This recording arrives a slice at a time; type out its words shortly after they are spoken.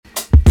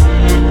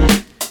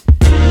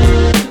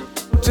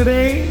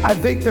today, I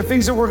think the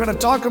things that we're going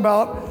to talk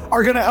about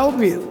are going to help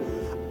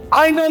you.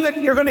 I know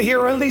that you're going to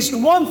hear at least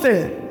one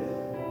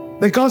thing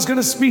that God's going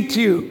to speak to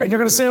you, and you're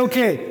going to say,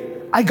 okay,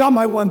 I got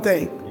my one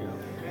thing.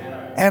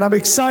 And I'm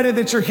excited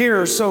that you're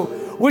here.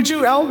 So would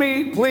you help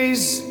me,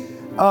 please,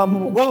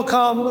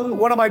 welcome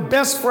one of my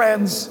best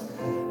friends,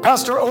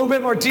 Pastor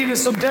Obed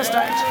Martinez of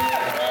Destin.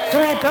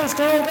 Come on,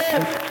 Pastor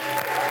Obed.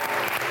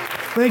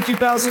 Thank you,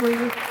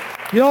 Pastor.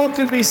 Y'all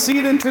can be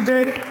seated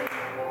today.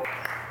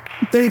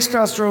 Thanks,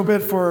 Pastor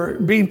Obed, for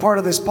being part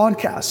of this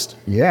podcast.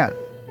 Yeah.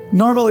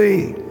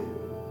 Normally,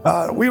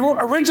 we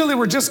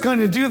were just going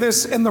to do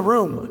this in the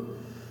room.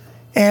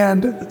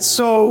 And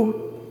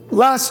so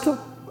last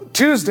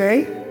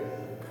Tuesday,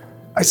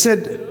 I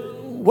said,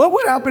 what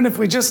would happen if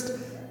we just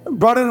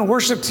brought in a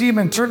worship team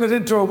and turned it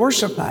into a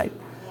worship night?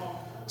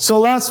 So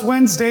last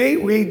Wednesday,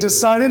 we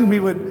decided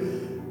we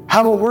would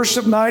have a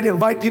worship night,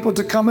 invite people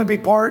to come and be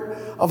part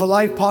of a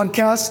live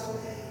podcast,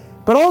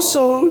 but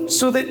also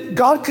so that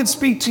God could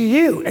speak to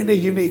you in a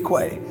unique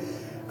way.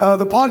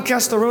 The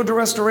podcast, The Road to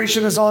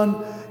Restoration, is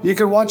on. You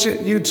can watch it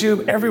on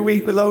YouTube. Every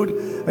week we load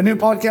a new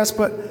podcast,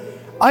 but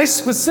I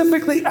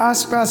specifically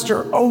asked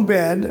Pastor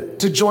Obed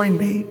to join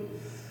me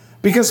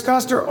because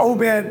Pastor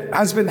Obed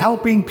has been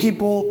helping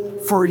people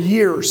for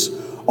years,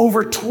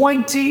 over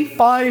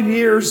 25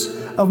 years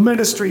of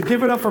ministry.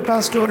 Give it up for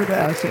Pastor Obed.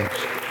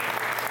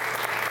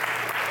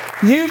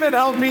 You've been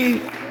helping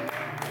me,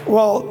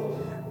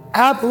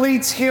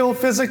 athletes heal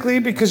physically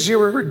because you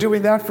were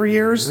doing that for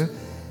years.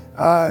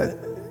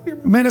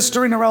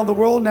 Ministering around the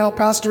world, now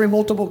pastoring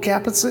multiple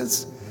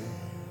campuses.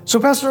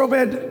 So Pastor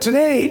Obed,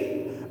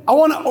 today I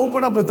want to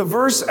open up with the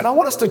verse and I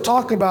want us to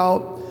talk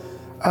about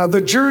the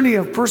journey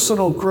of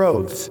personal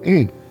growth.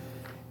 And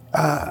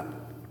I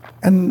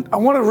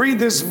want to read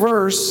this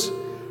verse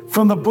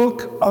from the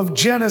book of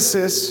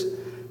Genesis,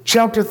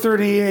 chapter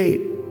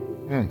 38.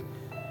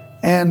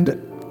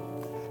 And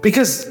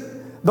because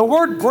the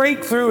word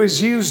breakthrough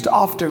is used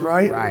often,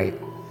 right? Right.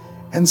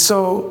 And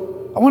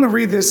so I want to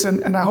read this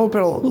and I hope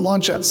it'll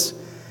launch us.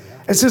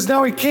 It says,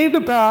 now it came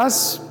to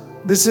pass,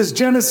 this is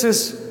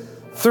Genesis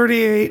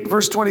 38,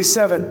 verse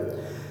 27.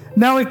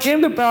 Now it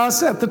came to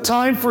pass at the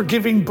time for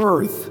giving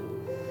birth,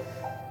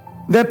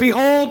 that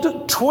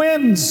behold,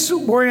 twins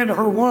were in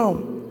her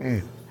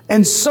womb.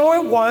 And so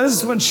it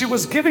was when she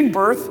was giving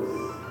birth,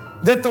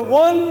 that the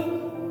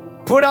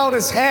one put out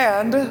his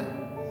hand,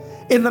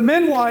 and the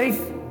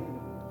midwife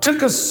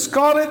took a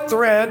scarlet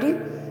thread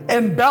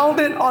and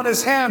bound it on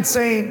his hand,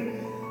 saying,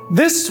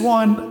 this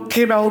one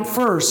came out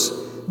first.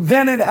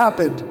 Then it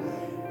happened.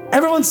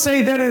 Everyone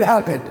say, then it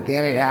happened.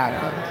 Then it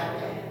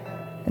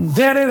happened.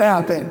 Then it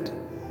happened.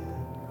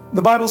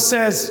 The Bible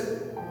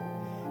says,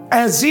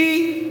 as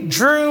he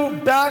drew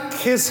back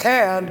his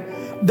hand,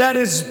 that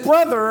his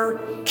brother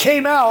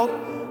came out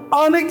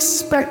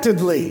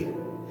unexpectedly.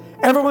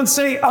 Everyone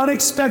say,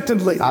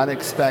 unexpectedly.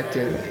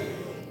 Unexpectedly.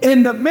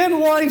 And the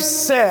midwife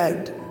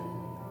said,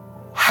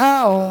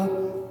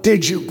 how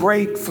did you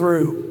break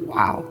through?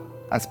 Wow,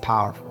 that's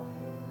powerful.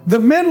 The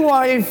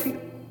midwife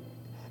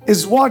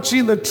is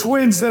watching the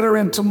twins that are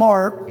in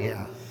Tamar.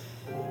 Yeah.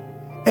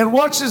 And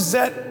watches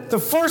that the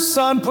first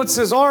son puts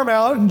his arm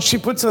out and she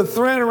puts a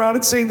thread around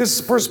it saying this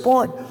is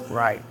firstborn.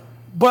 Right.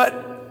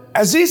 But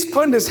as he's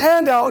putting his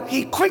hand out,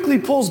 he quickly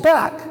pulls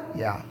back.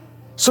 Yeah.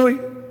 So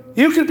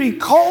you can be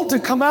called to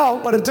come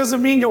out, but it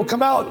doesn't mean you'll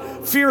come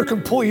out. Fear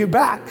can pull you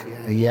back.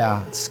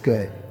 Yeah, it's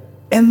good.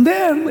 And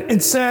then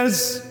it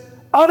says,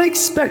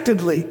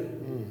 unexpectedly.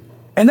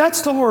 And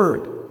that's the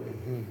word.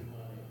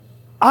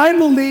 I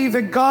believe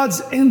that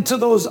God's into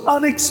those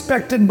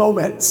unexpected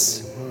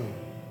moments.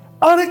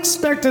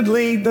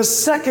 Unexpectedly, the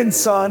second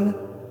son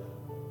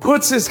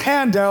puts his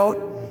hand out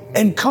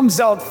and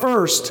comes out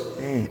first.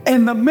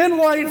 And the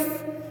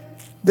midwife,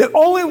 the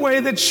only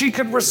way that she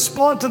could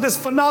respond to this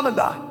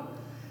phenomena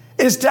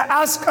is to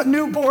ask a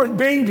newborn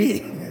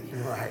baby,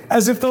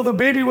 as if though the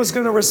baby was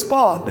going to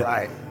respond.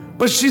 Right.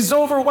 But she's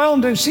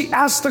overwhelmed and she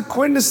asks the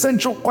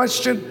quintessential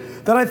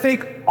question that I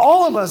think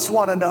all of us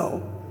want to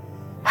know.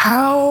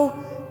 How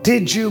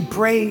did you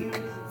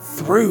break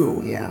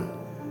through? Yeah.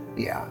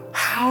 Yeah.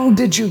 How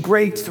did you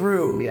break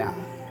through? Yeah.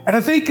 And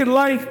I think in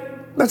life,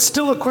 that's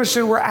still a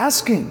question we're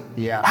asking.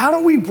 Yeah. How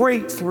do we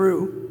break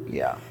through?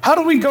 Yeah. How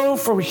do we go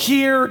from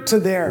here to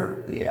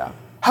there? Yeah.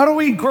 How do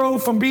we grow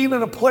from being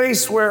in a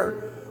place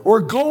where we're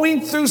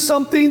going through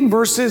something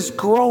versus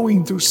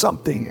growing through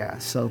something? Yeah,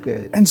 so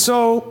good. And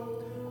so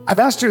I've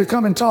asked you to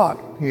come and talk.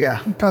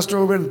 Yeah. Pastor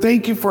Obed,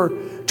 thank you for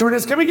joining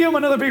us. Can we give him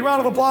another big round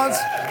of applause?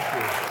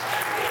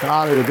 It's an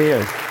honor to be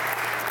here.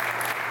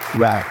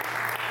 Right.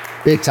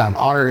 Big time.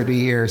 Honor to be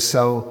here.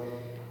 So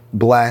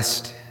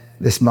blessed.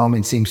 This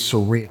moment seems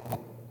surreal.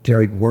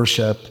 During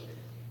worship,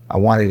 I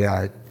wanted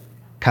to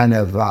kind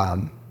of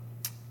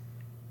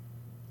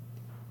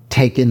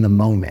take in the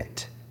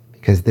moment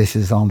because this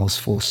is almost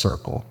full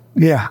circle.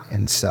 Yeah.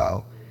 And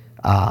so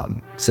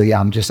yeah,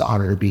 I'm just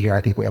honored to be here.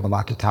 I think we have a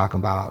lot to talk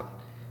about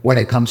when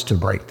it comes to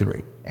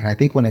breakthrough. And I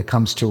think when it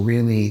comes to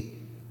really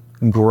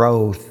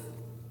growth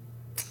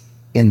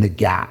in the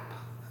gap,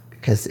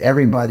 because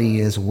everybody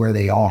is where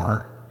they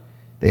are.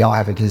 They all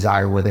have a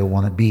desire where they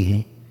want to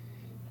be,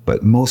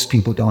 but most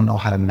people don't know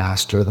how to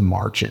master the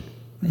margin.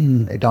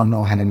 They don't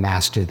know how to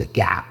master the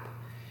gap.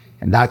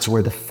 And that's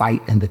where the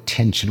fight and the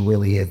tension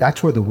really is.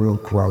 That's where the real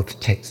growth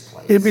takes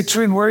place. In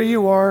between where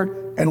you are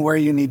and where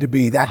you need to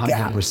be, that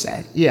gap.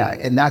 100%. Yeah,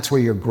 and that's where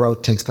your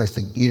growth takes place.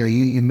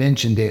 You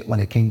mentioned it when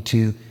it came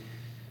to,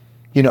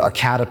 a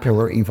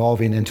caterpillar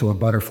evolving into a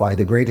butterfly.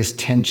 The greatest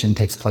tension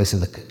takes place in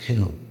the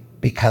cocoon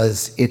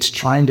because it's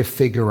trying to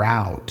figure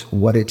out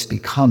what it's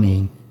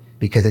becoming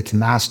because it's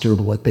mastered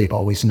what they've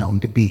always known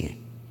to be.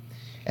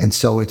 And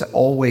so it's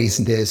always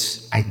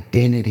this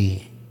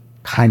identity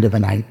kind of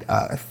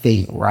a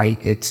thing, right?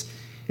 It's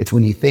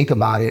when you think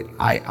about it,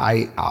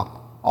 I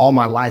all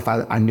my life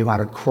I knew how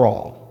to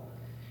crawl,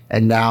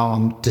 and now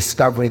I'm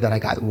discovering that I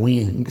got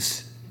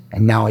wings,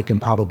 and now I can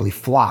probably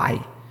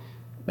fly.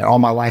 And all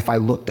my life I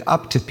looked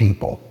up to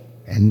people,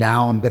 and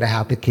now I'm going to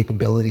have the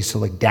capabilities to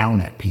look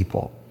down at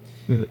people.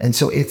 And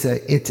so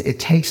it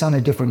takes on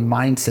a different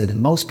mindset,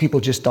 and most people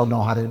just don't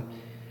know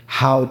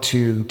how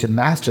to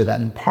master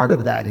that. And part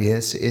of that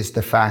is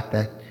the fact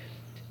that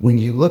when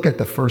you look at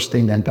the first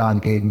thing that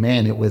God gave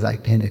man, it was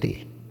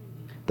identity.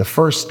 The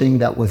first thing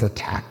that was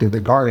attacked in the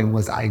garden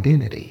was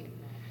identity.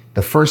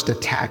 The first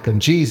attack of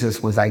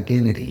Jesus was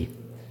identity.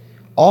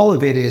 All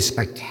of it is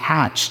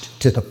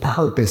attached to the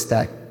purpose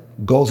that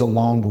goes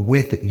along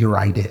with your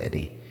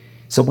identity.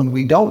 So when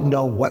we don't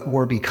know what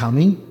we're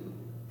becoming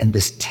and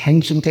this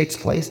tension takes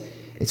place,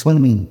 it's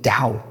when we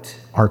doubt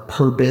our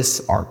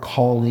purpose, our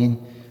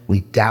calling. We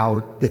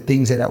doubt the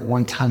things that at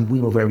one time we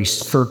were very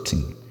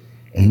certain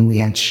and we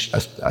had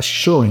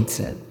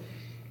assurance in.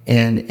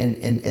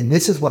 And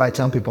this is what I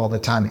tell people all the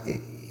time.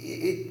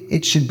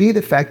 It should be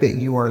the fact that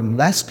you are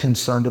less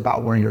concerned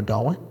about where you're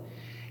going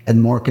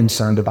and more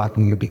concerned about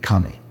who you're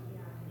becoming.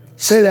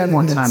 Say that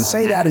one time.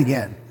 Say that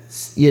again.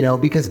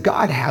 Because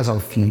God has our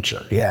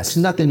future. Yes.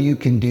 There's nothing you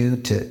can do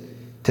to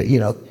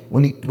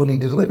when he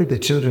delivered the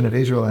children of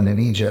Israel in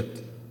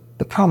Egypt,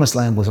 the promised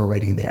land was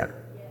already there.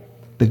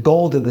 The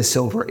gold and the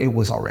silver, it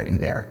was already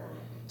there.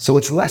 So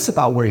it's less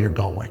about where you're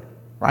going,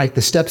 right?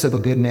 The steps of a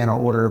good man are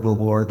ordered of the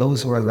Lord.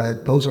 Those are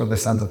the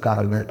sons of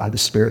God led by the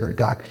Spirit of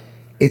God.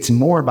 It's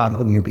more about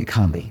who you're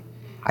becoming.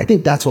 I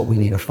think that's what we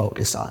need to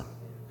focus on.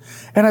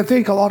 And I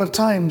think a lot of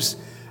times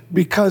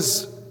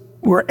because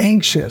we're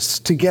anxious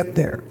to get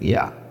there.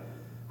 Yeah.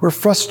 We're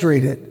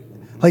frustrated.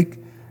 Like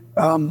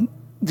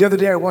the other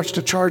day I watched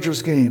a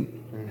Chargers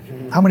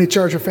game. How many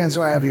Charger fans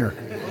do I have here?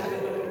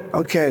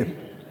 Okay.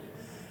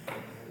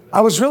 I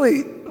was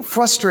really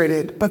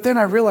frustrated, but then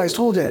I realized,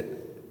 hold it.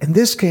 In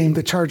this game,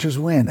 the Chargers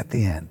win at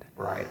the end.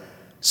 Right.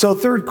 So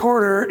third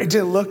quarter, it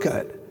didn't look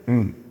good.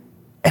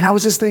 And I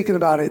was just thinking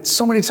about it.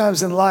 So many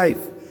times in life,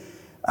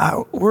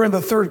 we're in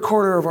the third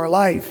quarter of our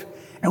life,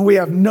 and we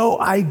have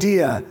no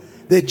idea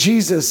that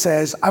Jesus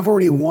says, I've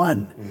already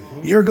won.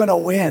 You're going to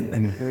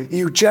win.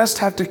 You just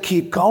have to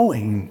keep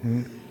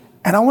going.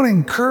 And I want to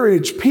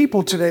encourage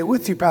people today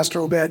with you, Pastor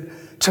Obed,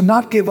 to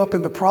not give up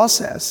in the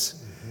process.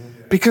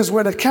 Because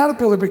when a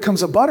caterpillar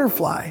becomes a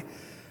butterfly,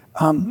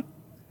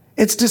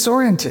 it's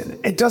disoriented.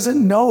 It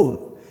doesn't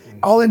know.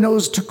 All it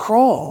knows to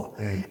crawl.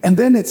 And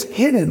then it's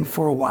hidden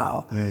for a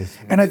while.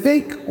 And I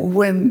think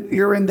when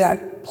you're in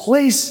that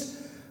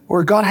place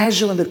where God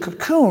has you in the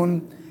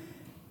cocoon,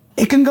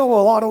 it can go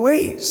a lot of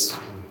ways.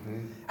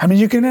 I mean,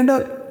 you can end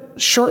up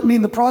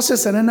shortening the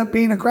process and end up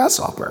being a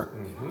grasshopper.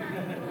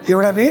 You know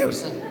what I mean?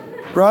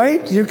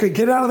 Right? You could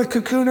get out of the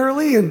cocoon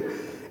early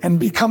and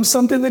become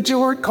something that you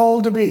weren't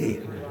called to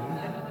be.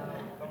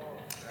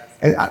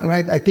 And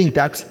I think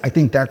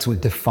that's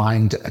what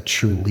defined a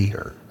true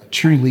leader. A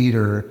true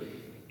leader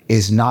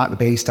is not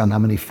based on how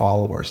many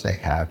followers they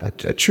have.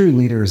 A true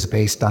leader is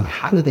based on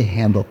how do they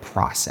handle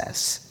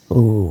process?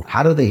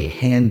 How do they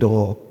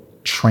handle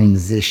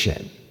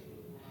transition?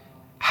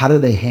 How do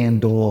they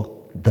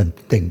handle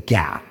the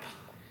gap?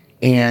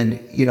 And,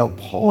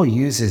 Paul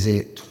uses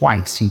it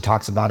twice. He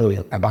talks about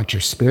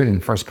your spirit in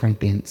 2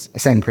 Corinthians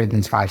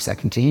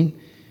 5:17.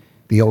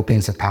 The old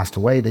things have passed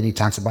away. Then he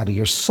talks about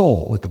your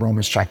soul with the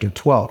Romans chapter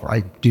 12,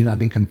 right? Do not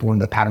be conformed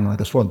to the pattern of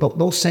this world.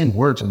 Those same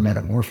words are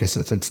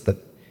metamorphosis. It's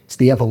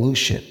the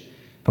evolution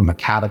from a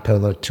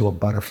caterpillar to a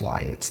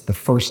butterfly. It's the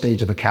first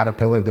stage of a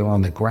caterpillar. They're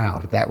on the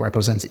ground. That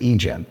represents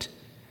Egypt.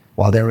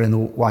 While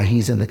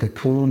he's in the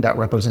cocoon, that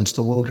represents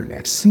the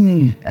wilderness.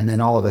 And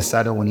then all of a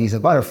sudden, when he's a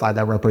butterfly,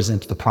 that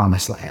represents the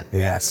promised land.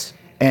 Yes.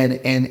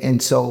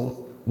 And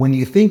so when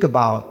you think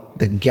about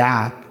the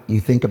gap, you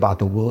think about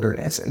the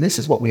wilderness. And this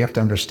is what we have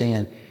to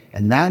understand.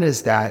 And that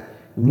is that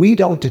we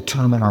don't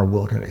determine our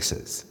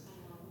wildernesses,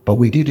 but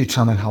we do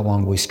determine how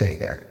long we stay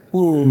there.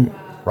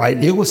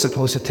 Right? It was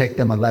supposed to take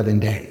them 11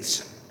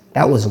 days.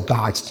 That was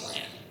God's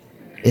plan.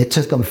 It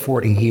took them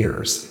 40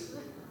 years.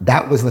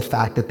 That was the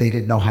fact that they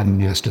didn't know how to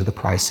master the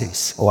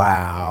crises.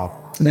 Wow.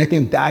 And I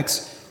think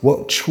that's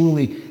what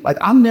truly,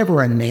 I'm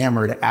never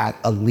enamored at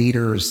a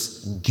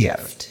leader's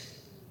gift.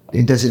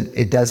 It doesn't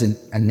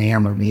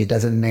enamor me. It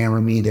doesn't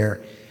enamor me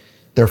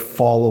their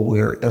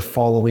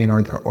following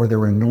or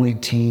their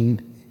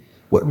anointing.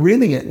 what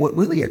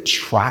really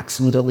attracts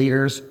me to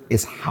leaders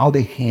is how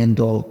they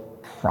handle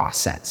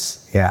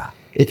process. Yeah.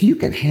 If you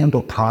can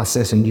handle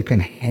process and you can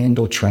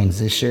handle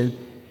transition,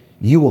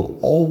 you will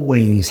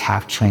always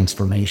have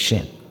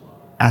transformation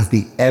as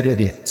the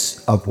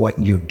evidence of what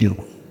you're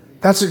doing.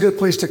 That's a good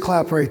place to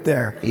clap right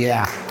there.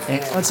 Yeah.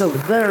 That's a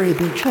very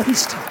big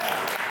place to.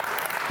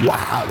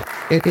 Wow.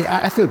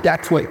 I feel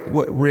that's what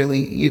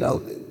really,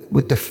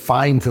 what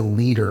defines a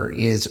leader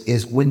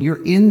is when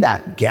you're in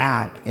that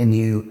gap and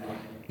you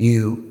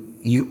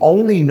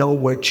only know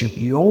what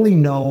you only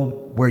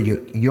know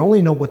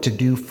what to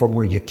do from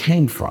where you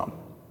came from.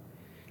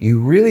 You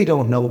really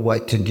don't know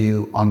what to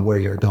do on where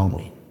you're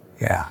going.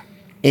 Yeah.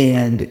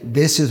 And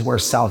this is where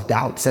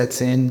self-doubt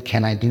sets in.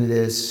 Can I do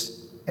this?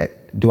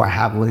 Do I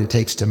have what it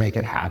takes to make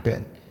it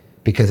happen?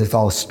 Because it's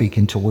all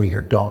speaking to where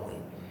you're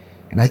going.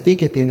 And I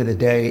think at the end of the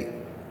day,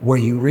 where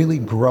you really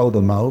grow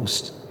the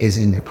most is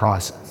in the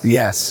process.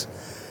 Yes.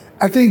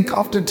 I think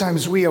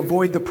oftentimes we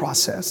avoid the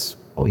process.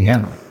 Oh,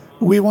 yeah.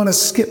 We want to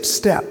skip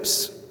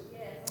steps.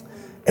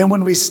 And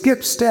when we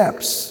skip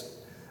steps,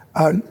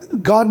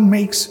 God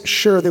makes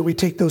sure that we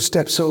take those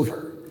steps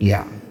over.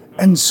 Yeah.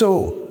 And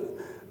so,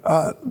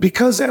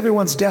 because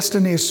everyone's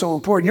destiny is so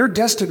important, your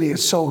destiny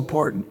is so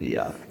important.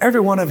 Yeah.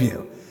 Every one of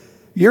you.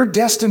 Your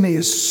destiny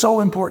is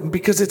so important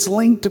because it's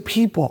linked to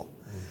people.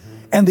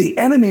 Mm-hmm. And the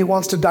enemy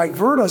wants to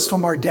divert us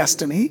from our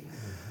destiny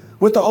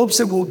with the hopes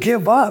that we'll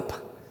give up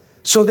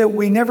so that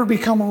we never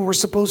become what we're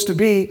supposed to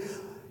be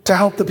to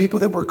help the people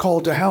that we're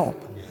called to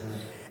help.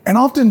 And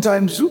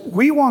oftentimes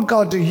we want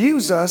God to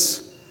use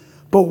us,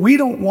 but we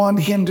don't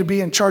want him to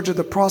be in charge of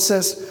the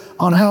process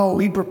on how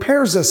he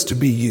prepares us to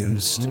be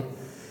used.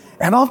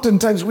 And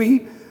oftentimes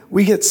we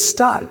get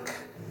stuck,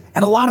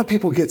 and a lot of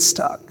people get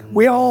stuck.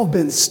 We all have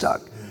been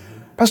stuck.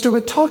 Pastor,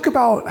 but talk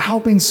about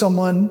helping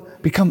someone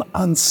become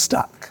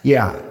unstuck.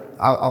 Yeah,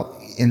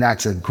 and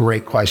that's a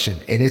great question.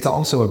 And it's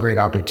also a great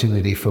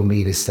opportunity for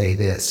me to say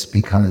this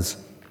because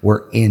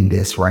we're in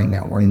this right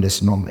now. We're in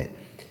this moment.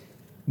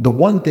 The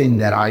one thing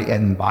that I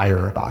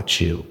admire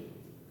about you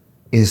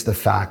is the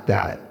fact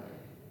that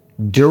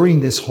during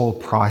this whole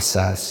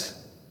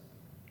process,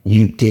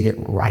 you did it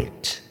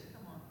right.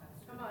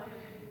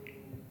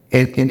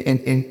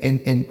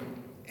 And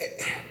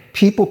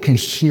people can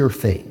hear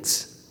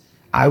things.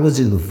 I was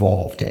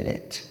involved in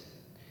it.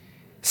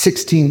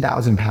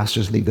 16,000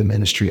 pastors leave the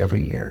ministry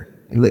every year.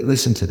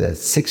 Listen to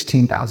this,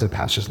 16,000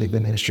 pastors leave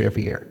the ministry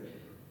every year.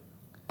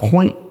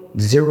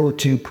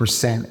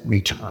 0.02%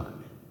 return.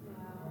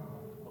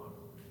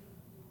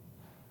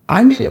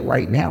 I'm in it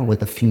right now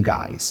with a few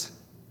guys.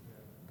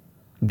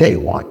 They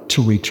want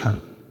to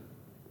return.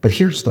 But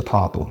here's the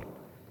problem.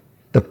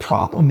 The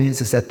problem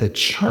is that the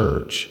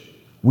church,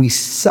 we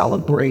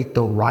celebrate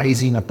the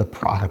rising of the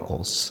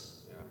prodigals,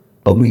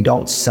 but we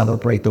don't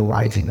celebrate the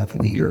rising of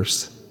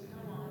leaders.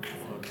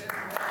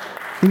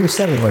 We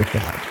celebrate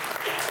that.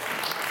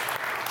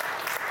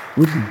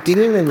 We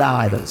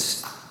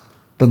demonize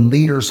the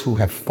leaders who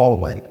have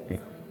fallen,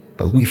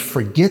 but we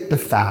forget the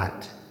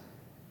fact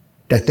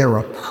that they're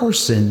a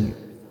person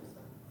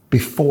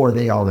before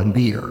they are a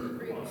leader.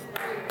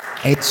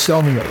 And so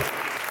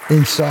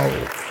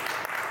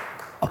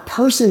a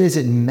person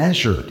isn't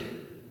measured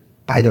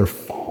by their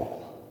fall.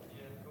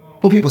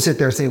 Well, people sit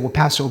there and say, well,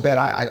 Pastor Obed,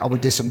 I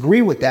would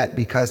disagree with that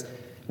because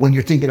when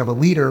you're thinking of a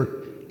leader,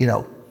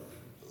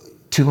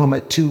 too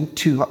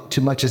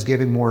much is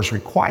given, more is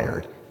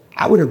required.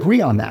 I would agree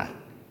on that.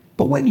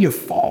 But when you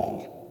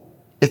fall,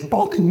 if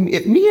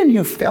me and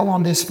you fell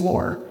on this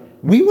floor,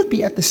 we would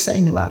be at the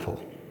same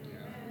level.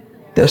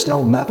 There's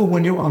no level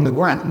when you're on the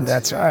ground.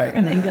 That's right.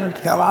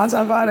 Come on,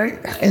 somebody.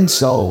 And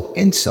so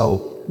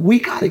we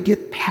got to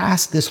get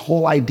past this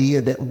whole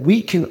idea that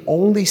we can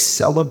only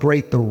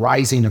celebrate the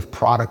rising of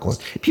prodigals.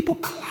 People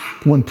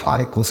clap when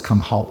prodigals come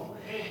home.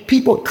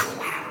 People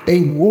clap,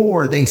 they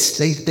roar, they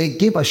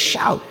give a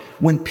shout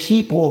when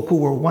people who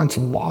were once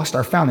lost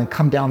are found and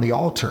come down the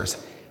altars.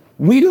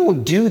 We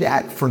don't do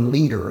that for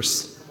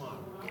leaders.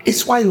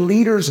 It's why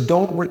leaders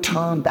don't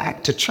return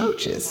back to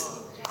churches.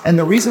 And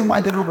the reason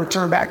why they don't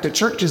return back to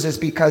churches is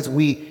because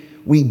we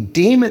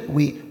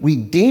demonize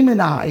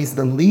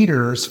the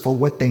leaders for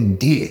what they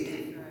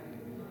did.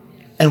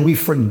 And we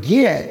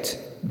forget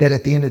that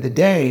at the end of the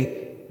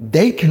day,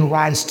 they can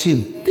rise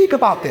too. Think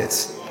about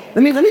this.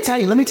 Let me tell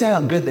you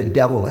how good the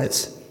devil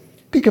is.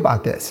 Think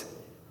about this.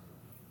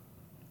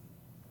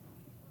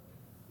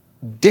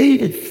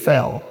 David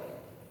fell,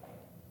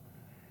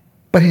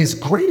 but his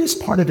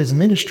greatest part of his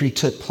ministry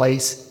took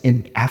place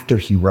after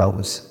he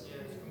rose.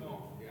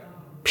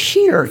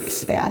 Peter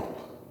said,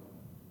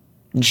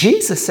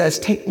 Jesus says,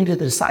 take me to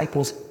the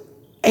disciples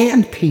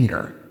and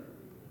Peter.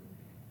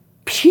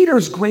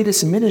 Peter's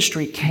greatest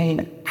ministry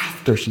came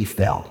after he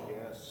fell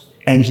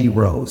and he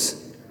rose.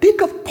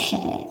 Think of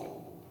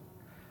Paul.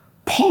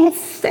 Paul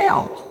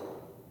fell,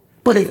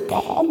 but if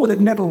Paul would have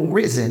never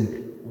risen,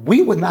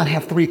 we would not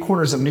have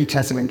 3/4 of New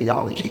Testament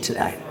theology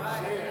today.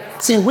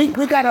 See, we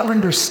got to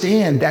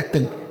understand that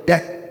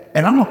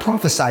and I'm going to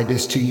prophesy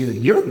this to you,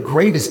 your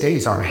greatest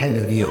days are ahead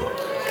of you.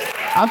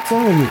 I'm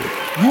telling you.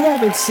 You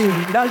haven't seen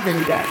nothing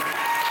yet.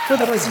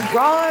 Because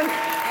God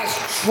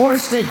has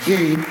trusted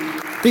you.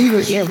 He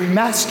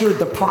mastered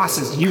the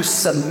process. You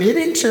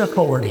submitted to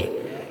authority.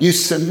 You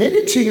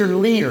submitted to your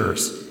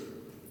leaders.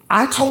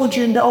 I told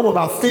you no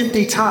about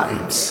 50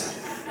 times.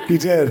 You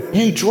did.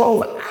 You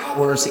drove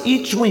hours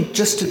each week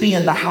just to be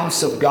in the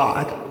house of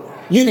God.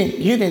 You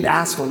didn't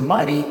ask for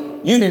money.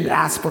 You didn't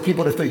ask for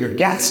people to fill your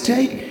gas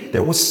tank.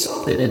 There was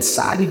something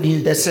inside of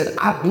you that said,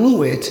 I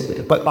blew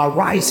it, but my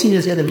rise here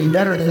is going to be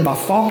better than my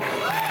fall.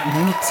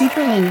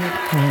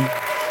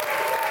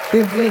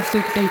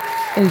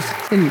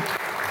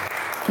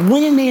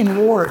 We need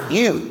more of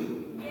you.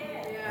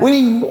 We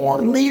need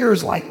more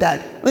leaders like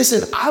that.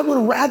 Listen, I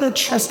would rather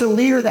trust a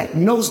leader that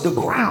knows the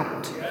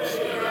ground,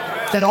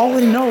 that all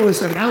they know is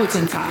the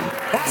mountain time.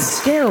 That's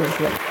scary.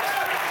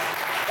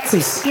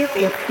 That's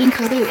scary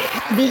because they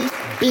haven't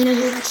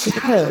been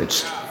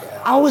challenged.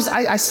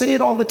 I say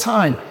it all the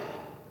time.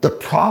 The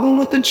problem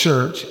with the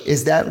church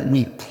is that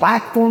we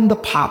platform the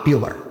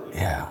popular,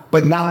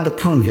 but not to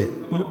prove it.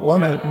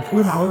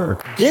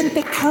 Get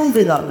the prove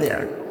it up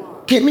there.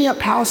 Get me a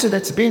pastor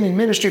that's been in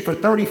ministry for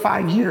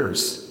 35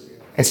 years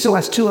and still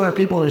has 200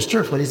 people in his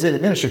church, but he's been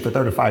in ministry for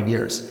 35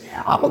 years.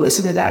 I'm gonna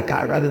listen to that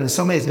guy rather than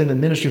somebody that's been in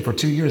ministry for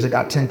 2 years that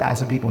got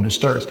 10,000 people in his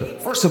church.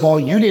 First of all,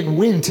 you didn't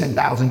win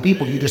 10,000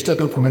 people. You just took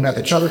them from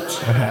another church.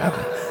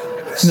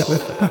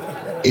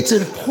 It's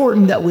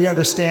important that we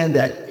understand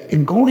that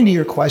in going to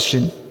your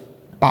question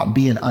about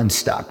being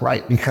unstuck,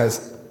 right?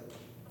 Because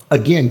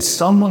again,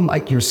 someone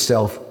like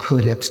yourself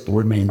could have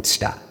remained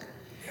stuck.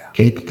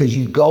 Okay, because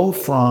you go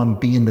from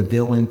being the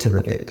villain to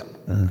the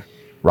victim,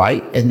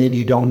 right? And then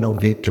you don't know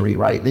victory,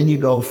 right? Then you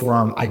go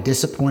from, I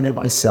disappointed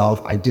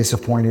myself, I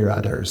disappointed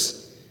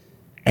others,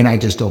 and I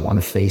just don't want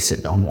to face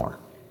it no more.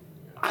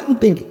 I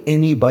don't think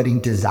anybody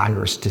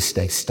desires to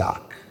stay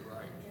stuck.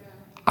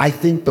 I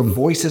think the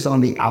voices on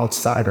the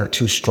outside are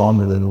too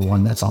stronger than the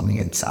one that's on the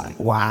inside.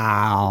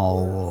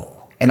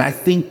 Wow. And I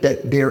think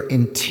that they're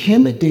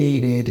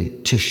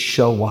intimidated to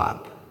show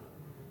up,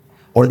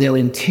 or they're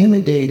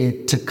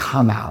intimidated to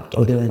come out,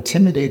 or they're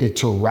intimidated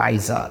to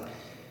rise up.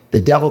 The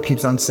devil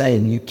keeps on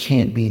saying, you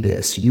can't be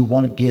this. You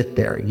won't get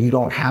there. You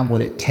don't have what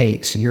it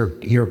takes.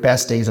 Your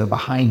best days are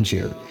behind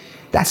you.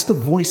 That's the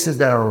voices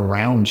that are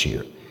around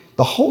you.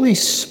 The Holy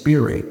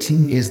Spirit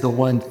is the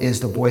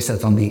voice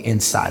that's on the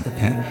inside of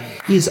him.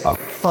 He's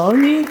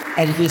affirming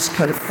and he's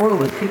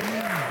confirming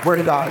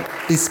where God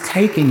is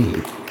taking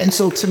you. And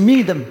so to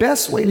me, the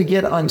best way to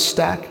get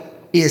unstuck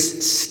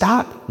is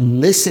stop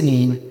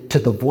listening to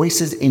the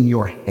voices in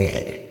your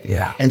head.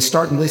 And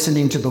start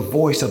listening to the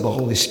voice of the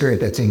Holy Spirit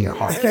that's in your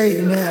heart.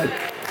 Amen.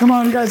 Come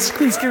on, guys,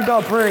 please give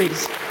God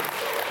praise.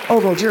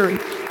 Oh, well, Jerry,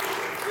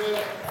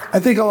 I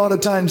think a lot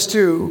of times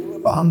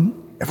too,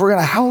 if we're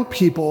going to help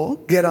people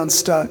get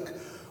unstuck,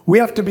 we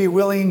have to be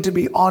willing to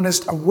be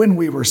honest of when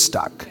we were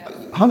stuck.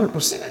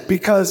 100%.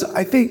 Because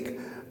I think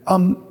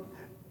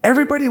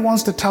everybody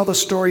wants to tell the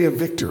story of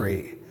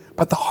victory,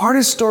 but the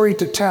hardest story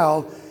to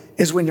tell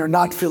is when you're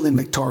not feeling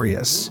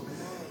victorious.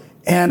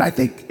 And I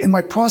think in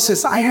my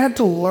process, I had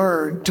to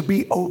learn to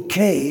be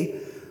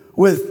okay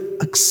with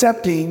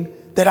accepting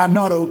that I'm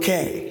not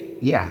okay.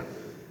 Yeah.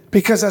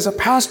 Because as a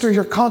pastor,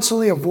 you're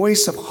constantly a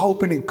voice of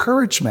hope and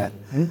encouragement.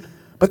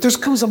 But there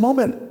comes a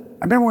moment,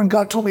 I remember when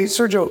God told me,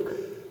 Sergio,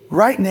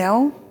 right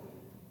now,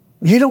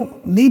 you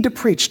don't need to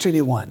preach to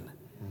anyone.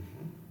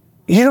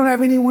 You don't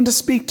have anyone to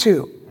speak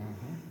to.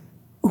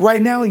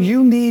 Right now,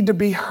 you need to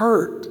be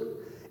hurt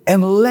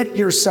and let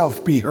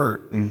yourself be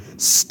hurt.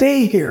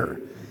 Stay here.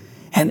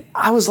 And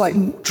I was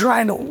like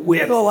trying to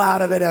wiggle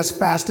out of it as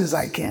fast as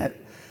I can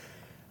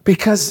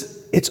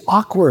because it's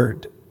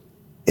awkward.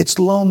 It's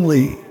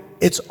lonely.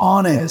 It's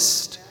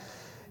honest.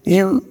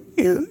 You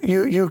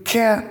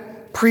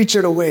can't preach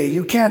it away.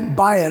 You can't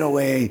buy it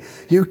away.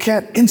 You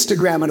can't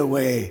Instagram it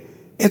away.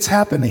 It's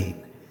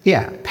happening.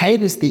 Yeah.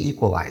 Pain is the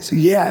equalizer.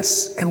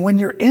 Yes. And when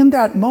you're in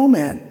that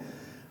moment,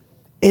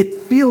 it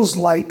feels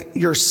like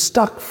you're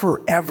stuck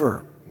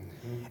forever.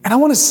 And I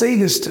want to say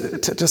this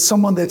to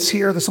someone that's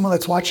here, to someone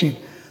that's watching,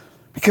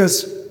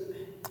 because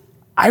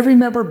I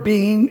remember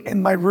being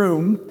in my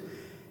room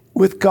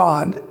with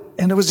God,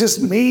 and it was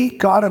just me,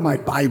 God, and my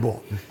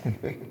Bible.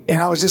 And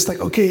I was just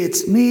like, okay,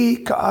 it's me,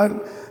 God.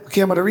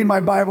 Okay, I'm going to read my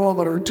Bible. I'm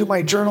going to do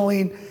my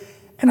journaling.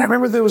 And I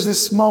remember there was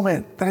this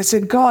moment that I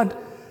said, God,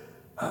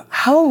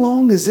 how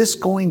long is this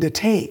going to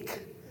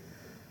take?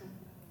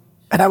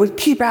 And I would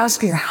keep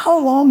asking, how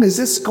long is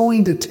this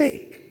going to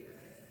take?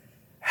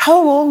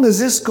 How long is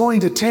this going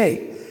to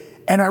take?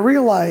 And I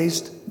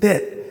realized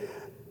that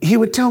he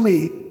would tell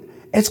me,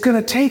 it's going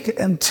to take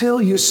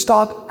until you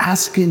stop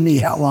asking me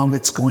how long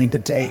it's going to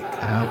take.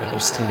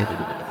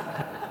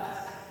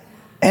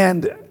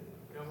 And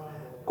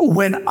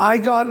when I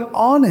got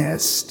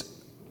honest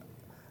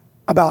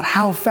about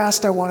how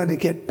fast I wanted to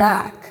get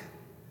back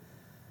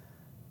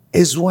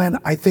is when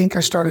I think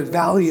I started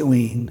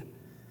valuing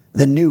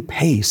the new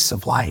pace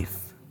of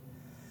life.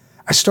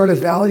 I started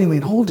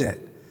valuing, hold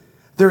it.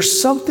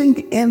 There's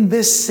something in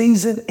this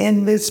season,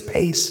 in this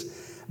pace,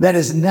 that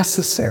is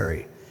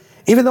necessary.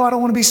 Even though I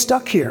don't want to be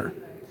stuck here,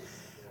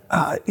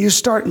 you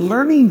start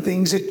learning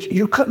things that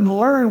you couldn't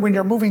learn when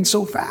you're moving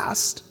so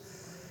fast.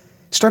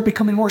 Start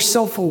becoming more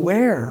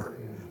self-aware.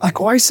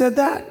 Like, oh, I said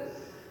that?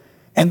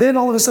 And then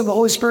all of a sudden the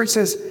Holy Spirit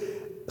says,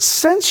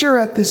 since you're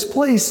at this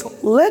place,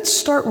 let's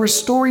start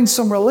restoring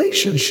some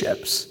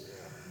relationships.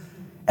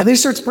 And then he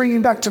starts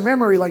bringing back to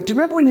memory, like, do you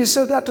remember when you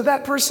said that to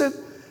that person?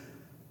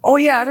 Oh,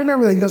 yeah, I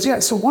remember that. He goes, yeah,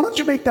 so why don't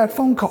you make that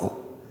phone call?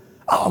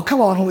 Oh, come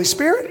on, Holy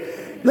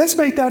Spirit. Let's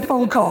make that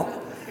phone call.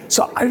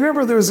 So I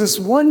remember there was this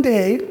one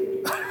day,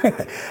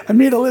 I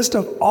made a list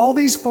of all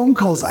these phone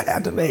calls I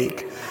had to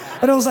make.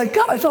 And I was like,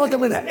 God, I felt like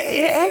I'm in an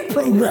AA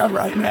program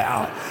right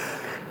now.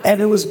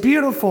 And it was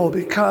beautiful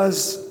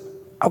because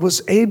I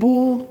was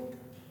able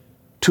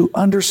to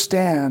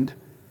understand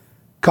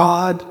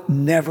God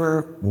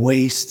never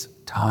wastes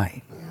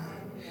time.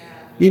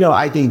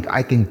 I think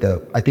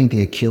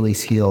the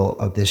Achilles heel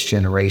of this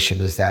generation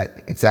is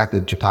that exactly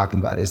what you're talking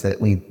about, is that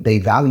they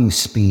value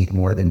speed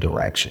more than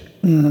direction.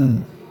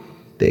 Mm-hmm.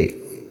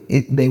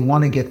 They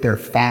want to get there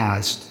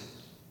fast.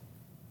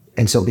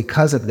 And so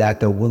because of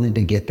that, they're willing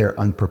to get there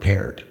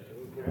unprepared.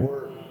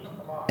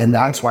 And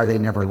that's why they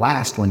never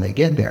last when they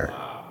get there.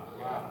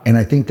 And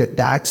I think that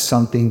that's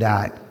something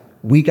that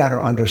we got to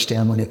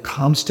understand when it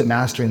comes to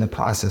mastering the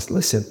process.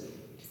 Listen,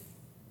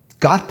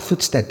 God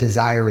puts that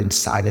desire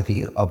inside of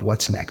you of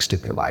what's next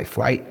in your life,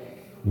 right?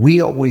 We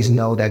always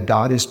know that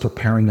God is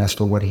preparing us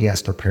for what he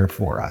has prepared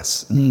for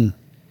us. Mm.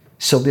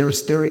 So there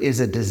is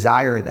a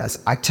desire in us.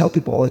 I tell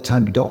people all the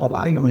time, don't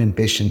allow your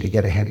ambition to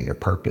get ahead of your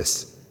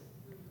purpose,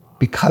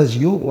 because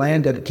you'll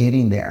land up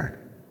getting there.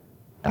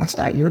 That's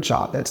not your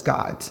job, that's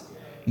God's.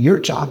 Your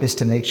job is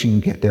to make sure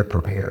you get there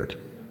prepared.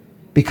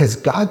 Because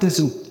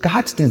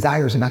God's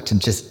desire is not to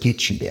just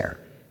get you there.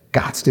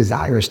 God's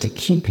desire is to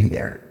keep you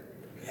there.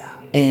 Yeah.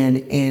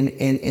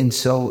 And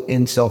so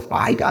if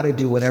I got to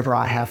do whatever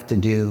I have to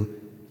do,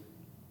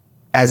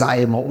 as I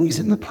am always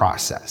in the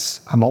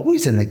process, I'm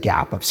always in the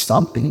gap of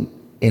something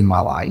in my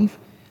life.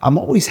 I'm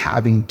always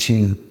having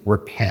to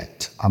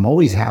repent. I'm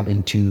always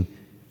having to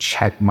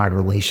check my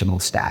relational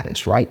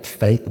status, right?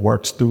 Faith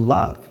works through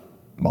love.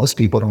 Most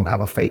people don't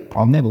have a faith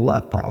problem, they have a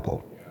love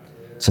problem.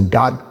 So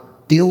God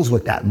deals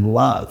with that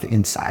love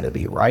inside of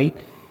you, right?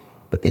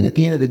 But then at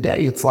the end of the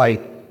day, it's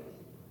like,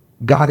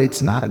 God,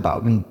 it's not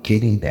about me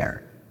getting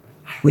there.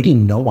 I already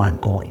know I'm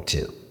going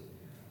to.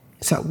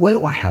 So what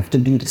do I have to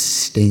do to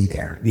stay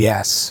there?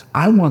 Yes.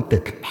 I want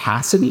the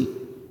capacity,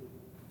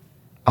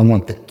 I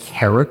want the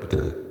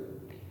character,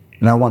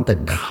 and I want the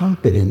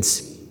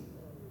confidence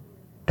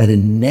that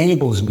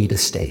enables me to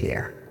stay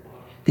there.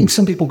 I think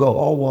some people go,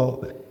 oh,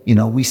 well,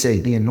 we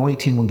say the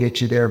anointing will get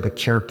you there, but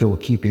character will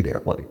keep you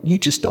there. Well, you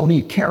just don't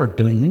need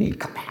character, you need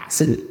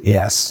capacity.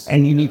 Yes.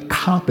 And you need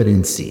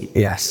competency.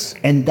 Yes.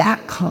 And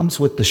that comes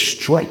with the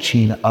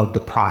stretching of the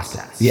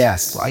process.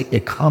 Yes. Right?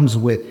 It comes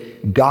with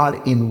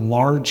God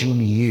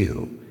enlarging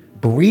you,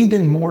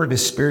 breathing more of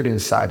his spirit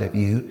inside of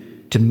you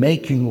to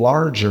make you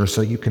larger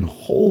so you can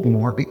hold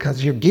more,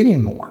 because you're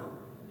getting more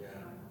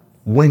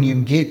when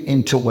you get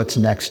into what's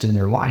next in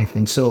your life.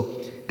 And so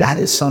that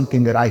is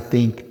something that I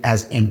think,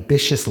 as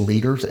ambitious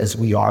leaders as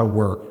we are,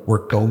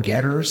 we're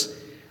go-getters.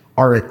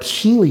 Our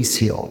Achilles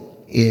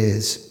heel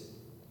is,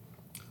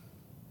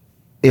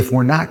 if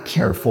we're not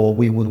careful,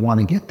 we would want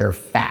to get there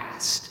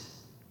fast,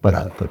 but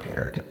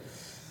unprepared.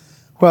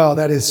 Well,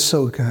 that is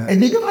so good.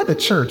 And think about the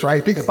church,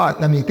 right? Think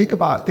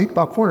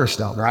about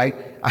Cornerstone, right?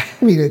 I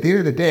mean, at the end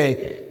of the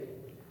day,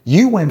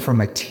 you went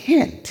from a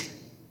tent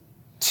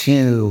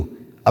to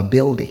a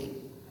building,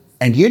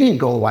 and you didn't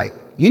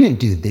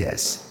do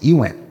this. You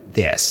went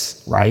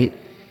this, right?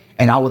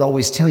 And I would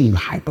always tell you,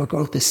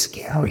 hypergrowth is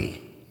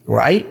scary,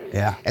 right?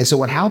 Yeah. And so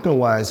what happened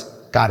was,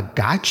 God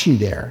got you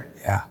there.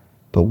 Yeah.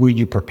 But were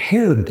you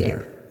prepared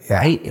there? Yeah.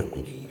 Right?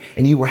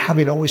 And you were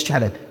having to always try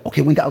to,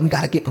 okay, we got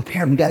to get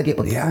prepared. We got to get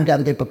prepared. Yeah. We got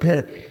to get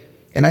prepared.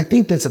 And I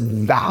think that's a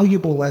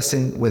valuable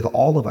lesson with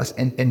all of us,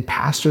 and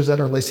pastors that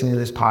are listening to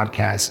this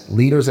podcast,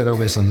 leaders that are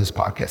listening to this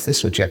podcast. This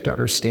is what you have to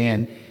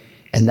understand.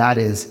 And that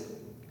is,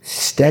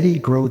 steady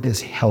growth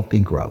is healthy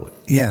growth.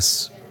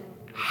 Yes.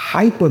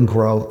 Hyper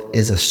growth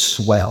is a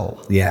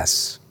swell.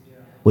 Yes.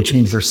 Which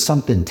means there's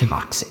something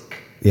toxic.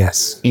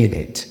 Yes. In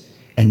it.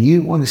 And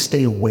you want to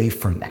stay away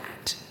from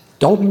that.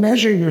 Don't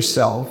measure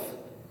yourself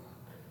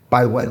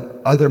by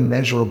what other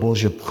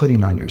measurables you're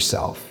putting on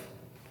yourself.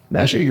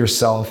 Measure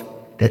yourself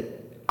that,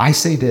 I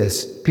say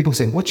this, people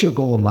say, what's your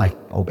goal in life,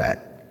 Obed?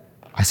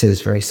 I say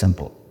it's very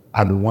simple. I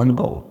have one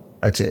goal.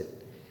 That's it.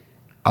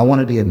 I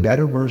want to be a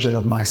better version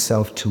of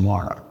myself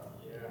tomorrow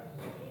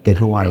than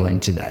who I am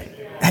today.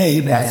 Hey,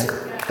 man.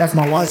 That's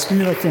my life's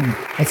beautiful.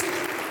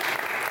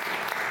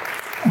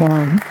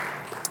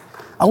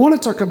 I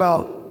want to talk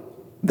about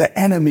the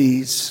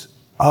enemies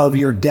of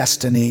your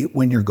destiny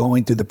when you're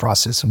going through the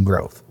process of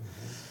growth.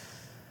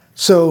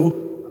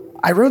 So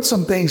I wrote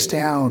some things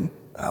down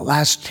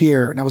last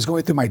year, and I was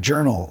going through my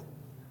journal,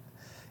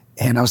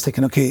 and I was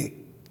thinking, okay,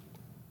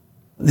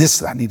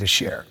 this I need to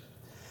share.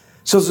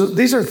 So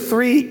these are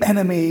 3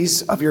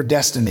 enemies of your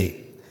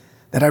destiny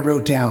that I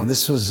wrote down.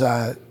 This was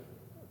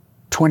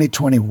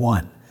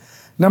 2021.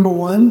 Number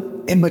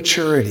one,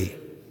 immaturity.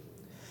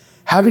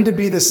 Having to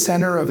be the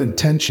center of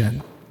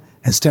attention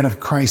instead of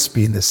Christ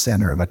being the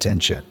center of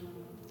attention.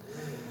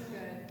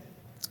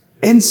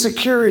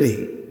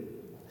 Insecurity.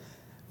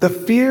 The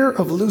fear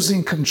of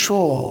losing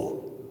control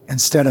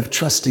instead of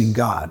trusting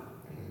God.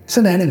 It's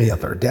an enemy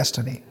of our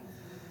destiny.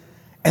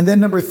 And then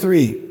number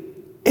three,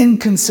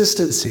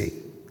 inconsistency.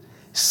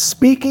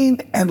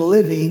 Speaking and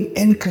living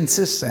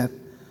inconsistent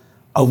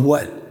of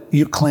what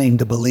you claim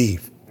to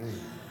believe.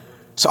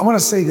 So I want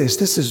to say this.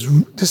 This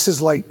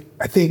is like,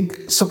 I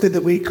think, something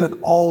that we could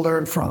all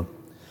learn from.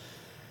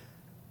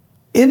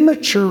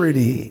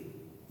 Immaturity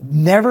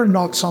never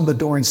knocks on the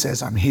door and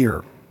says, I'm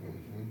here.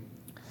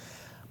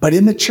 But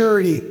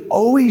immaturity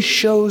always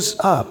shows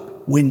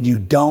up when you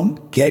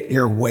don't get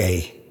your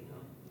way.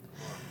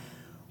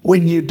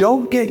 When you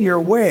don't get your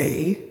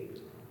way,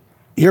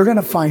 you're going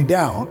to find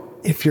out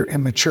if you're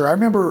immature. I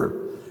remember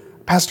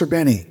Pastor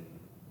Benny,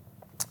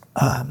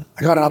 I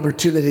got an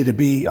opportunity to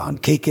be on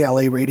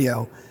KKLA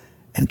radio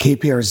and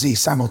KPRZ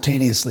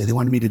simultaneously. They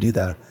wanted me to do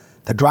the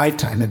drive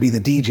time and be the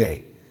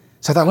DJ.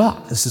 So I thought,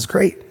 wow, this is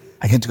great.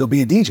 I get to go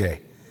be a DJ.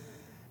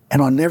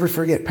 And I'll never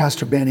forget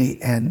Pastor Benny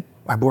and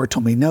my board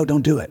told me, no,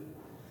 don't do it.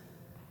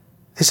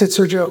 They said,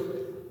 Sergio,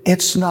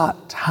 it's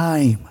not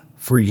time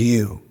for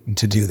you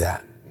to do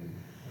that.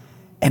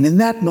 And in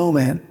that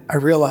moment, I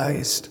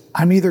realized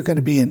I'm either going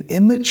to be an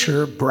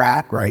immature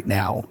brat right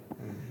now,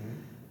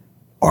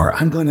 or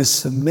I'm going to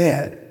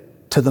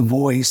submit to the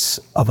voice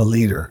of a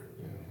leader.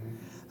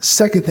 The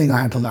second thing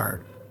I had to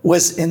learn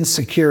was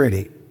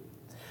insecurity.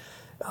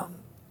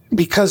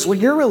 Because when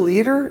you're a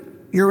leader,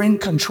 you're in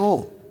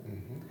control.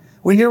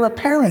 When you're a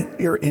parent,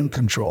 you're in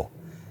control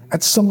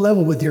at some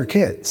level with your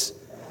kids.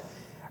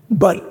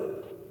 But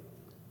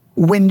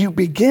when you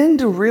begin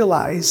to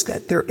realize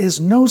that there is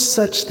no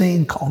such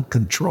thing called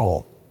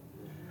control,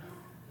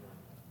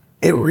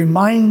 it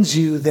reminds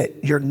you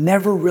that you're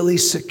never really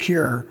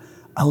secure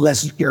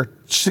unless you're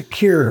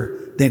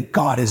secure that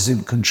God is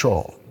in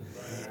control.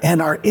 And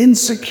our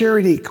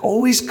insecurity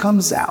always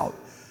comes out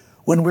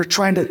when we're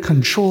trying to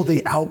control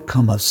the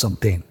outcome of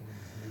something.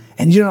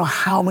 And you know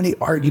how many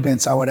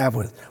arguments I would have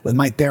with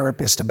my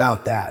therapist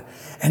about that.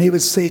 And he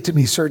would say to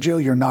me,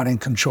 Sergio, you're not in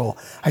control.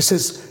 I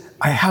says,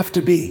 I have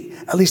to be,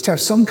 at least have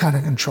some kind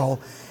of control.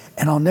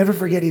 And I'll never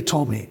forget, he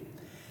told me,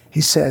 he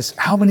says,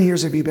 how many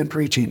years have you been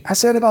preaching? I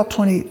said, about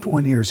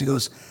 21 years. He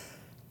goes,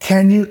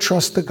 can you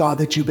trust the God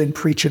that you've been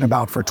preaching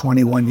about for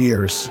 21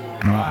 years?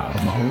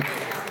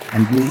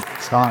 And we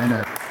sign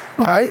it.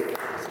 All right?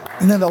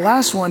 And then the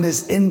last one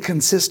is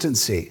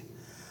inconsistency.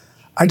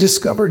 I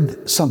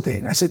discovered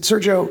something. I said,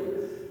 Sergio,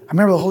 I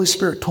remember the Holy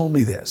Spirit told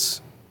me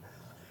this.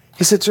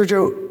 He said,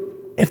 Sergio,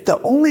 if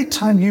the only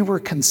time you were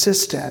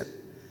consistent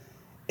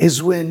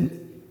is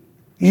when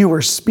you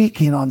were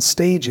speaking on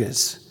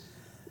stages,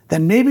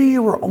 then maybe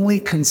you were only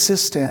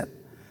consistent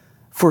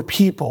for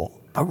people.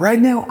 But right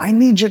now, I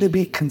need you to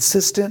be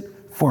consistent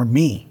for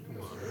me.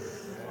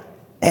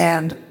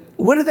 And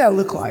what did that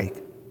look like?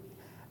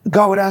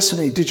 God would ask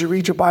me, did you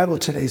read your Bible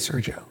today,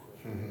 Sergio?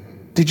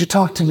 Did you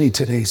talk to me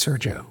today,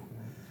 Sergio?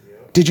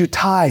 Did you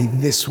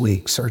tithe this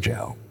week,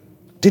 Sergio?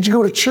 Did you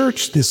go to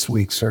church this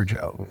week,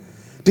 Sergio?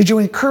 Did you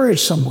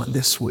encourage someone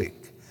this week?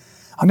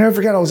 I'll never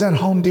forget, I was at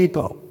Home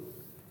Depot.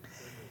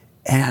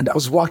 And I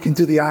was walking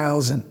through the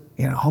aisles, and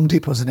Home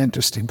Depot is an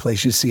interesting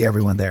place. You see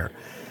everyone there.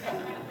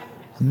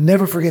 I'll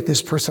never forget,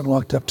 this person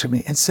walked up to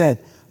me and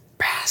said,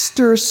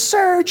 Pastor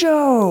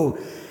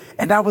Sergio.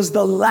 And that was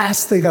the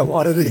last thing I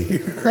wanted to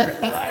hear.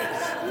 Like,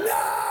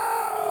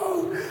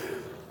 no!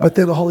 But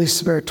then the Holy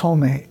Spirit told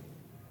me,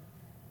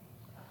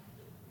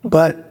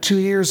 but 2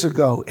 years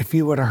ago, if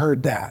you would have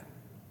heard that,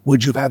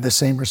 would you have had the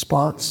same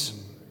response?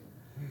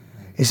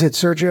 He said,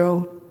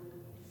 Sergio,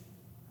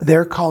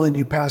 they're calling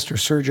you Pastor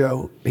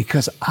Sergio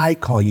because I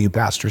call you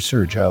Pastor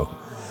Sergio.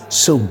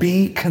 So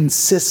be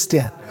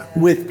consistent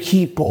with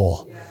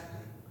people.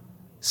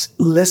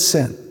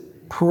 Listen,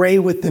 pray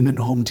with them in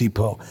Home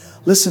Depot.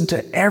 Listen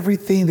to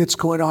everything that's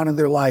going on in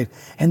their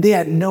life. And they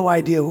had no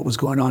idea what was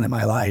going on in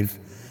my life.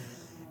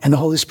 And the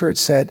Holy Spirit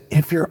said,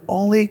 if you're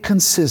only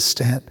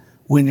consistent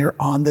when you're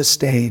on the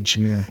stage,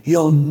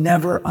 you'll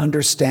never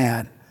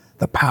understand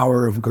the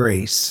power of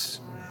grace.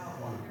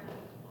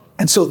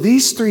 And so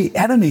these three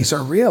enemies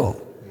are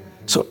real.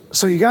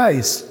 So you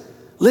guys,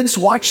 let's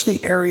watch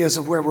the areas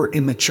of where we're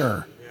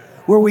immature,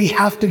 where we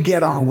have to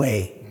get our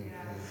way.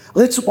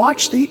 Let's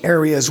watch the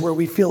areas where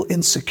we feel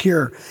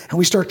insecure and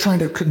we start trying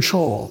to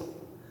control.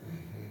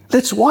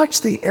 Let's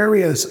watch the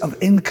areas of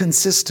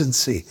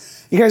inconsistency.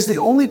 You guys, the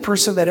only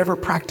person that ever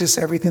practiced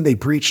everything they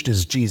preached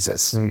is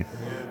Jesus.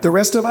 The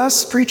rest of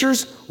us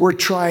preachers, we're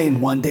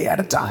trying one day at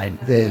a time.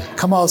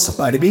 Come on,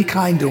 somebody, be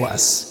kind to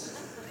us.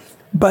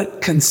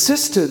 But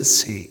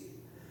consistency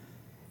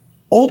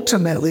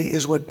ultimately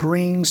is what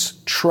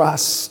brings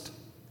trust.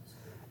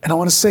 And I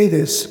want to say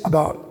this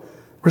about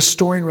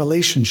restoring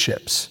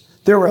relationships.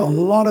 There are a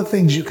lot of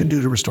things you can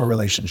do to restore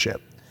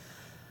relationship.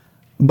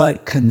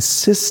 But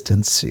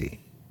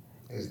consistency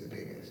is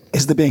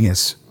the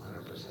biggest.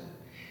 100%.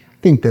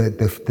 think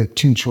the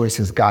two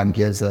choices God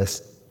gives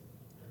us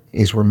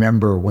is,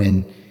 remember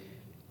when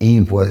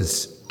Eve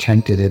was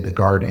tempted in the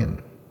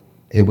garden,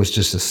 it was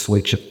just a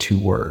switch of two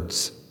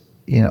words.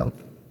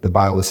 The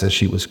Bible says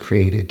she was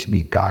created to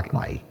be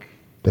godlike,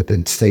 but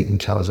then Satan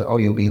tells her, oh,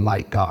 you'll be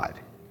like God.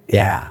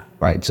 Yeah.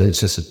 Right, so it's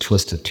just a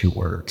twist of two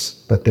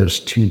words, but there's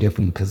two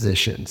different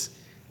positions.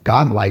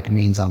 Godlike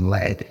means I'm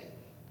led.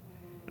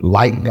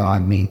 Like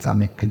God means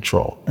I'm in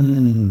control.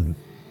 And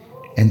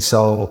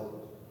so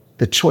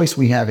the choice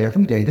we have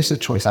every day, this is a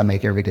choice I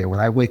make every day. When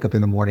I wake up in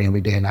the morning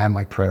every day and I have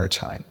my prayer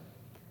time,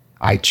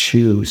 I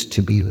choose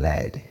to be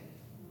led.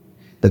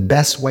 The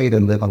best way to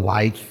live a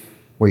life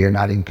where you're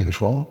not in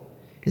control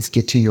is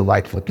get to your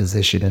rightful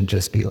position and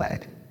just be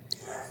led.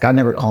 God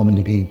never called me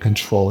to be in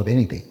control of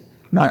anything.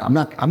 I'm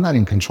not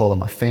in control of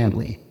my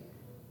family,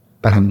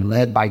 but I'm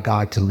led by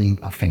God to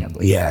lead my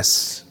family.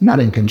 Yes. I'm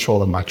not in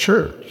control of my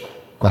church,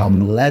 but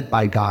I'm led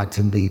by God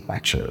to lead my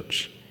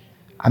church.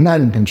 I'm not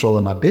in control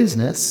of my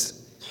business.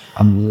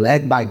 I'm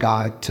led by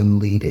God to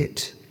lead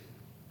it.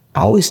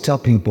 I always tell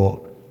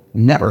people,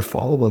 never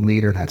follow a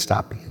leader that's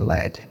not being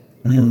led.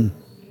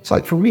 So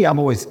like for me, I'm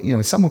always,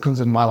 if someone comes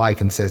into my life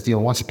and says,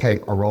 wants to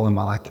play a role in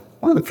my life,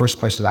 one of the first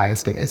questions I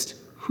ask is,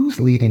 who's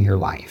leading your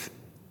life?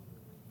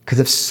 Because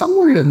if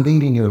someone is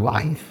leading your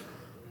life,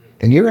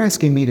 then you're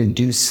asking me to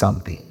do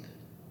something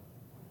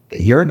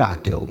that you're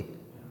not doing,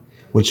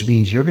 which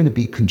means you're going to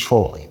be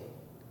controlling.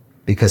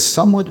 Because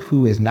someone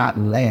who is not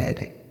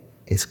led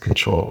is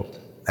controlled.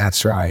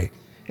 That's right.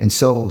 And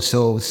so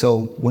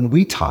when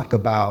we talk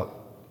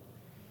about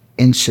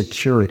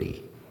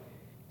insecurity,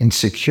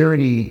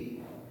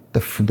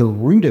 the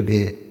root of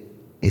it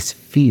is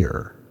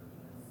fear.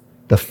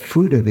 The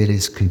fruit of it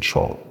is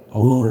control.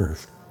 Oh.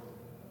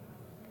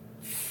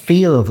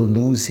 Fear of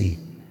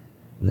losing,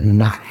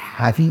 not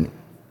having,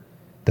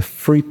 the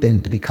fruit then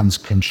becomes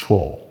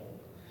control.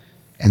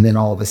 And then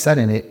all of a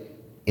sudden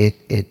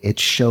it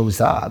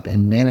shows up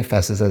and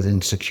manifests as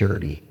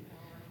insecurity.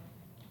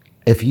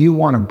 If you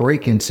want to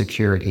break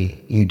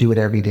insecurity, you do it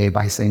every day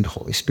by saying,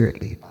 Holy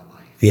Spirit, lead my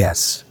life.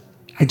 Yes.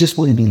 I just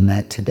want to be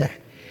led today.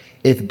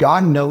 If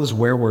God knows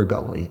where we're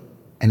going,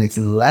 and it's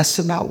less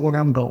about where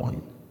I'm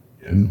going,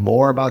 and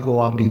more about who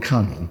I'm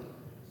becoming,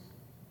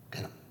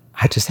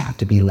 I just have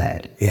to be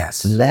led.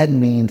 Yes. Led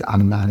means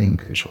I'm not in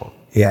control.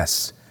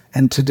 Yes.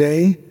 And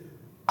today,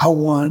 I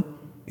want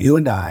you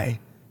and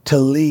I to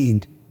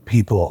lead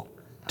people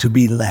to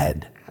be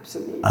led.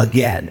 Absolutely.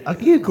 Again.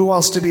 Who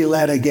wants to be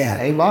led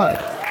again? Amen.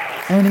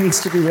 Who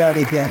needs to be led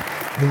again?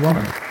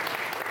 Amen.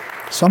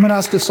 So I'm going to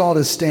ask us all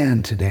to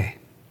stand today.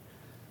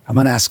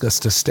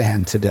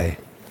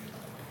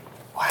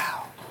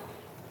 Wow.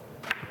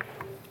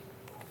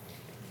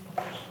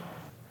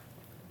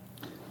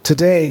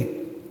 Today,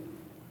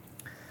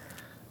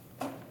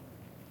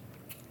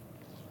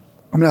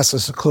 I'm going to ask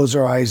us to close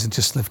our eyes and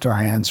just lift our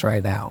hands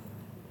right now.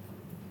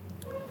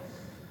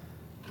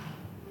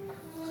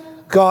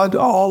 God,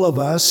 all of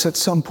us at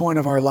some point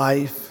of our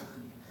life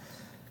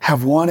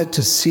have wanted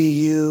to see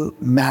you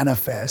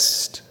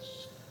manifest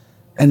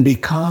and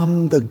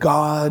become the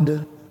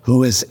God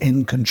who is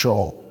in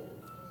control.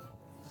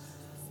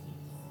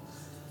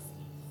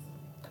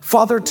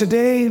 Father,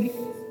 today,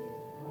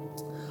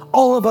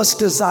 all of us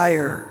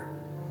desire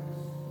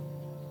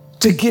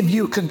to give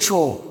you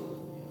control.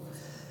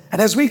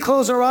 And as we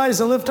close our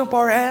eyes and lift up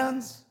our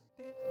hands,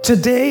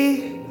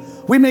 today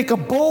we make a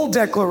bold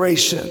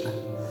declaration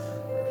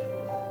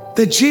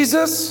that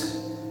Jesus,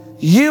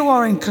 you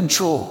are in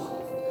control.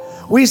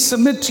 We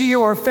submit to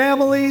you our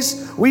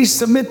families. We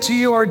submit to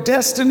you our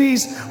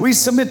destinies. We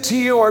submit to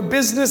you our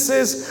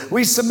businesses.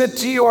 We submit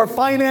to you our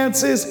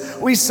finances.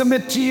 We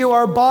submit to you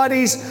our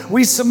bodies.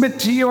 We submit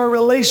to you our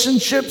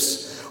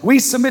relationships. We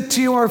submit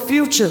to you our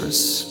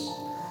futures.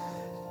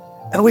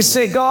 And we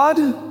say, God,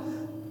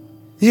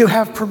 you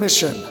have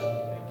permission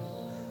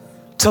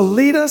to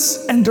lead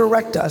us and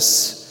direct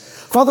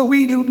us. Father,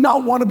 we do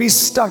not want to be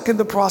stuck in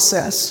the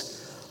process.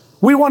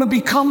 We want to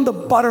become the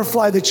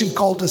butterfly that you've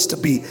called us to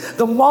be,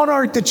 the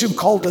monarch that you've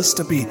called us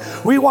to be.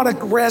 We want to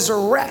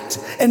resurrect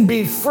and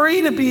be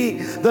free to be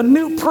the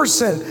new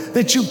person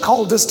that you've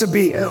called us to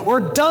be.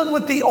 We're done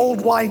with the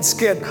old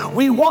wineskin.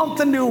 We want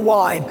the new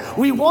wine.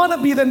 We want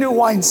to be the new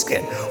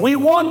wineskin. We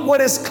want what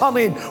is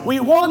coming. We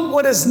want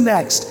what is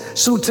next.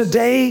 So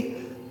today,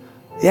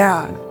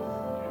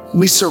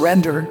 we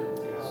surrender.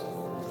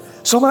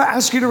 So I'm going to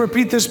ask you to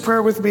repeat this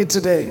prayer with me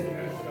today.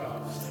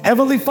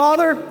 Heavenly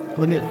Father,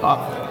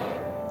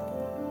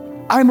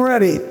 I'm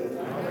ready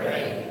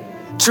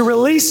to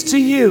release to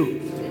you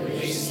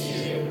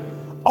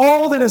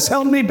all that has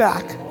held me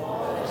back,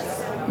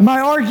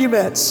 my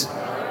arguments,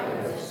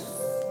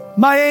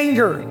 my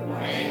anger,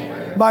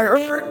 my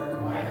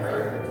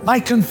hurt,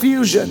 my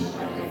confusion,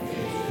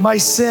 my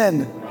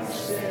sin.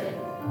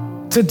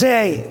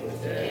 Today,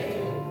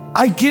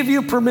 I give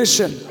you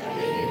permission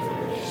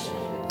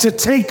to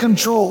take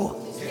control.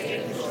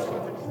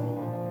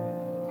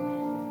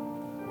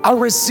 I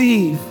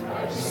receive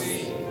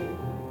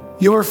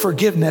your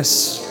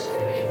forgiveness.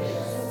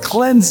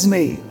 Cleanse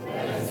me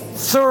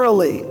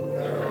thoroughly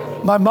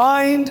my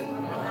mind,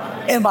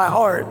 and my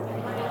heart.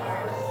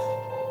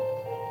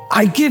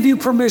 I give you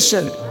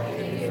permission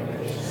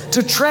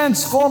to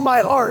transform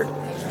my heart.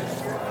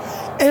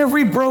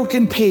 Every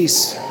broken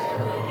piece,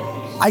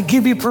 I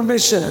give you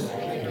permission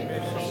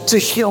to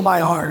heal my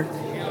heart,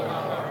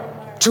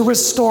 to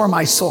restore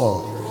my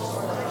soul,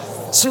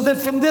 so that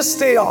from this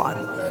day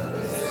on,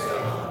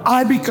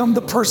 I become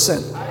the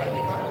person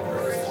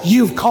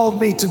you've called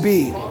me to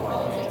be.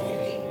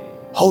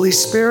 Holy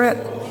Spirit,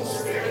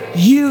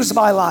 use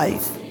my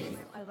life.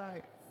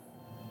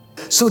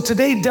 So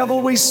today,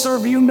 devil, we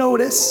serve you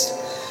notice.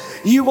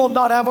 You will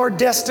not have our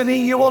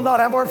destiny. You will not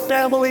have our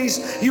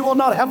families. You will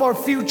not have our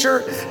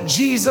future.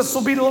 Jesus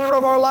will be Lord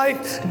of our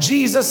life.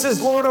 Jesus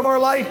is Lord of our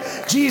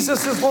life.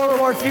 Jesus is Lord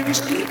of our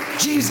future.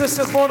 Jesus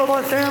is Lord of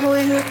our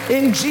family.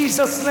 In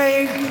Jesus'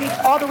 name,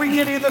 Father, we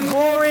give you the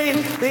glory,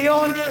 the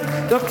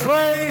honor, the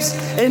praise.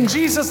 In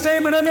Jesus'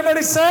 name, and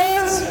everybody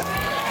says,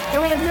 you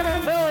want to give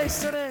him praise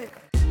today.